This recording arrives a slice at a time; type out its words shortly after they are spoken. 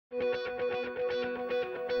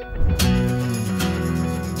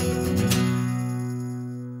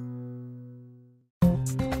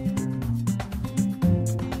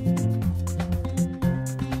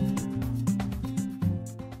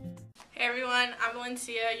everyone, I'm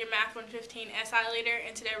Valencia, your Math 115 SI leader,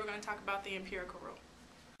 and today we're going to talk about the empirical rule.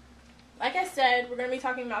 Like I said, we're going to be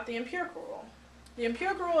talking about the empirical rule. The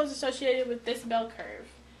empirical rule is associated with this bell curve.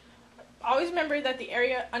 Always remember that the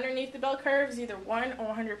area underneath the bell curve is either 1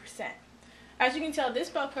 or 100%. As you can tell, this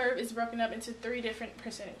bell curve is broken up into 3 different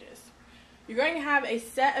percentages. You're going to have a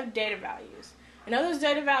set of data values. And of those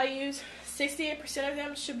data values, 68% of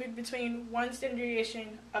them should be between one standard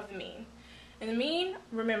deviation of the mean. And the mean,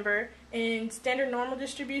 remember, in standard normal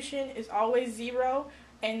distribution is always 0,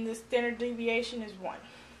 and the standard deviation is 1.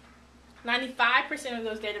 95% of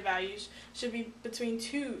those data values should be between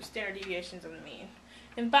 2 standard deviations of the mean.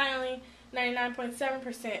 And finally,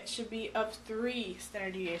 99.7% should be of 3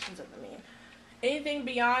 standard deviations of the mean. Anything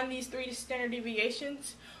beyond these 3 standard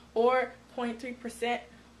deviations, or 0.3%,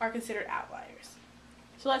 are considered outliers.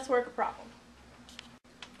 So let's work a problem.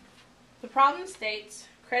 The problem states,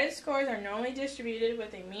 credit scores are normally distributed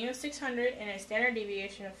with a mean of 600 and a standard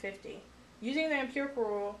deviation of 50. Using the empirical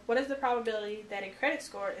rule, what is the probability that a credit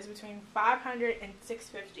score is between 500 and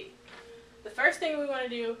 650? The first thing we want to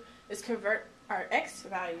do is convert our x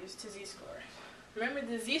values to z-scores. Remember,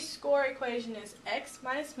 the z-score equation is x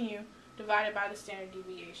minus mu divided by the standard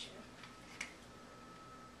deviation.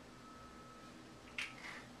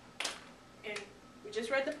 And we just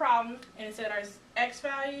read the problem, and it said our x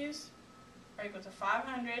values are equal to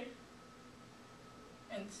 500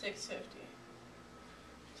 and 650.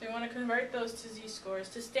 So we want to convert those to z-scores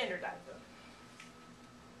to standardize them.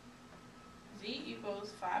 Z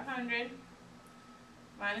equals 500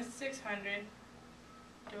 minus 600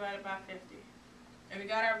 divided by 50. And we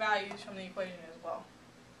got our values from the equation as well.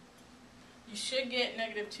 You should get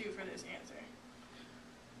 -2 for this answer.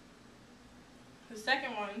 The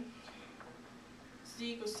second one,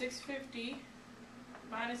 Z equals 650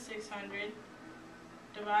 minus 600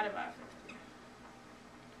 divided by 50.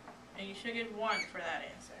 And you should get 1 for that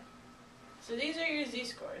answer. So these are your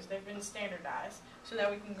z-scores. They've been standardized so that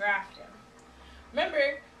we can graph them.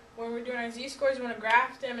 Remember, when we're doing our z-scores, we want to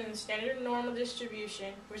graph them in the standard normal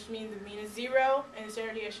distribution, which means the mean is 0 and the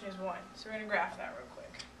standard deviation is 1. So we're going to graph that real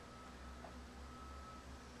quick.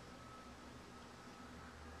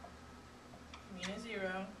 Mean is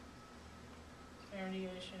 0, standard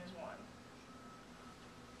deviation is 1.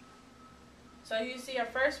 So you see our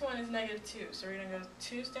first one is -2, so we're going to go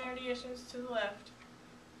 2 standard deviations to the left,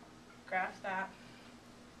 graph that,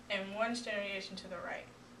 and 1 standard deviation to the right,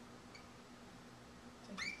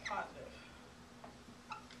 since it's positive.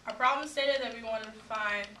 Our problem stated that we wanted to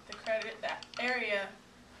find that area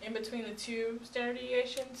in between the 2 standard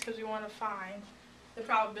deviations because we want to find the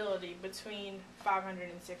probability between 500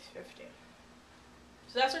 and 650.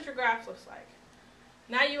 So that's what your graph looks like.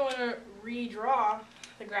 Now you want to redraw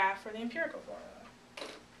the graph for the empirical formula.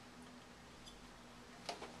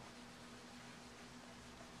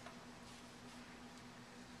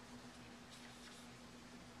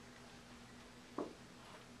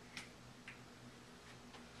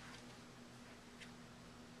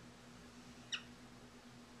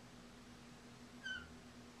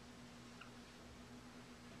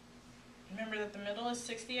 Remember that the middle is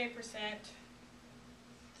 68%,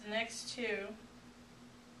 the next 2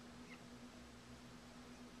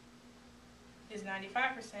 is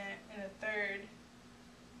 95%, and the third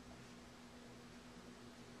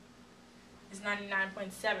is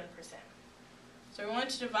 99.7%. So we want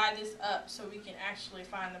to divide this up so we can actually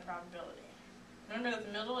find the probability. Remember that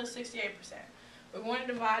the middle is 68%. We want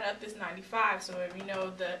to divide up this 95 so that we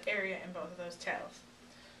know the area in both of those tails.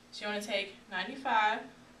 So you want to take 95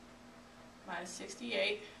 minus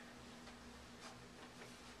 68.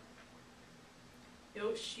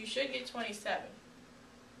 You should get 27.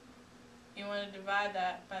 You want to divide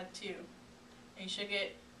that by 2, and you should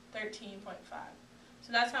get 13.5.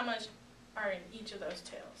 So that's how much are in each of those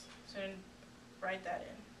tails. So write that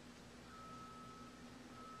in.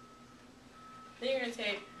 Then you're going to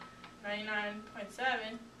take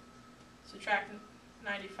 99.7, subtract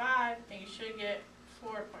 95, and you should get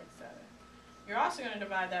 4.7. You're also going to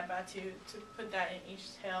divide that by 2 to put that in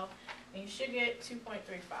each tail, and you should get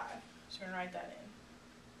 2.35. So we're going to write that in.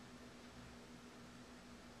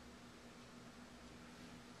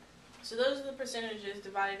 So those are the percentages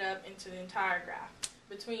divided up into the entire graph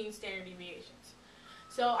between standard deviations.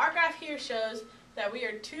 So our graph here shows that we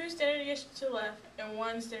are 2 standard deviations to the left and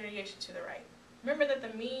 1 standard deviation to the right. Remember that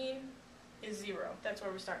the mean is 0. That's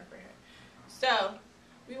where we're starting from here. So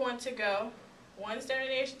we want to go 1 standard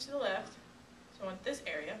deviation to the left, so we want this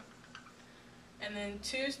area, and then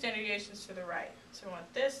 2 standard deviations to the right. So we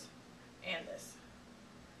want this and this.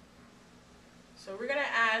 So we're going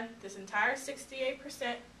to add this entire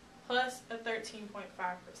 68% plus a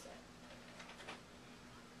 13.5%.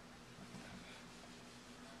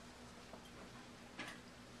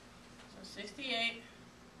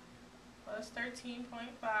 plus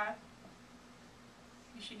 13.5,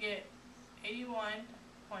 you should get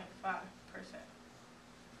 81.5%.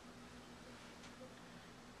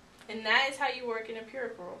 And that is how you work an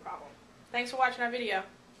empirical rule problem. Thanks for watching our video.